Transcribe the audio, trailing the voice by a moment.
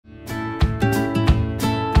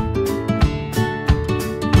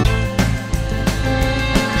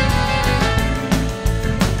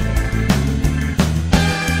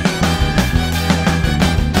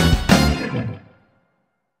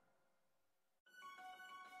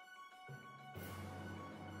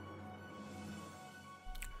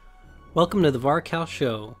Welcome to the VarCal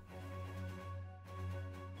Show.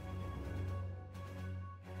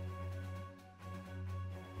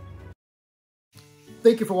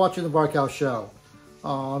 Thank you for watching the VarCal Show.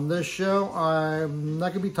 On this show, I'm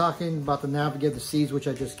not going to be talking about the Navigate the Seas, which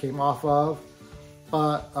I just came off of,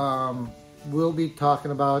 but we'll be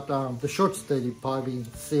talking about the shorts that you've probably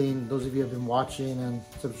been seeing, those of you who have been watching and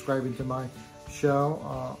subscribing to my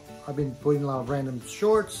show. I've been putting a lot of random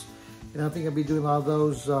shorts, and I think I'll be doing a lot of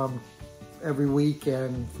those every week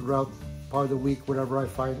and throughout part of the week, whatever I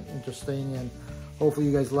find interesting, and hopefully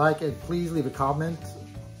you guys like it. Please leave a comment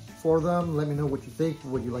for them. Let me know what you think,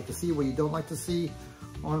 what you like to see, what you don't like to see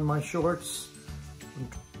on my shorts.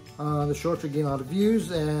 The shorts are getting a lot of views,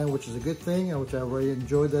 and which is a good thing, which I really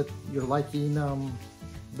enjoy that you're liking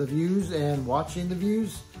the views and watching the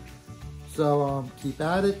views. So keep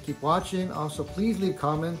at it, keep watching. Also, please leave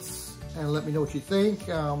comments and let me know what you think.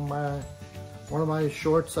 One of my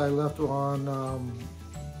shorts I left on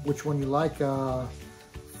which one you like,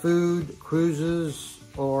 food, cruises,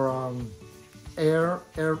 or air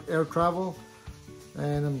travel,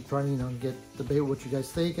 and I'm trying to get debate what you guys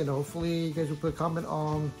think, and hopefully you guys will put a comment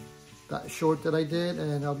on that short that I did,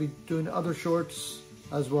 and I'll be doing other shorts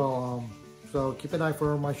as well. So keep an eye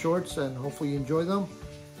for my shorts, and hopefully you enjoy them,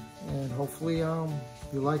 and hopefully you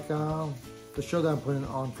like the show that I'm putting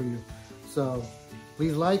on for you. So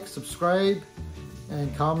please like, subscribe,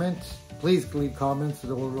 and comment. Please leave comments, it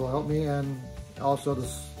will help me, and also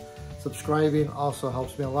this subscribing also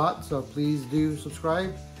helps me a lot, so please do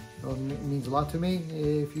subscribe. It means a lot to me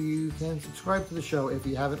if you can subscribe to the show if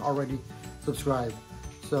you haven't already subscribed.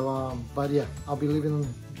 So, but yeah, I'll be leaving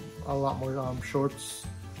a lot more shorts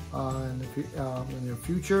in the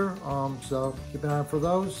future, so keep an eye out for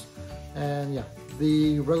those. And yeah,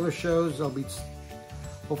 the regular shows I'll be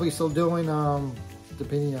hopefully still doing,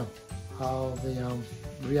 depending on how the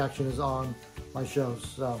reaction is on my shows.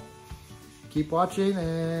 So keep watching,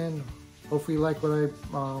 and hopefully you like what I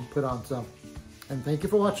put on. So, and thank you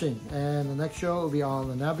for watching, and the next show will be on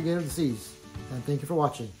the Navigator of the Seas, and thank you for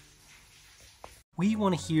watching. We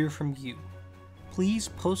want to hear from you. Please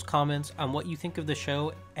post comments on what you think of the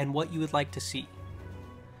show and what you would like to see.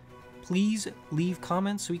 Please leave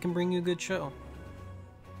comments so we can bring you a good show.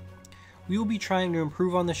 We will be trying to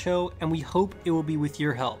improve on the show, and we hope it will be with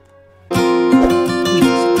your help. Please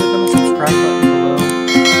click on the subscribe button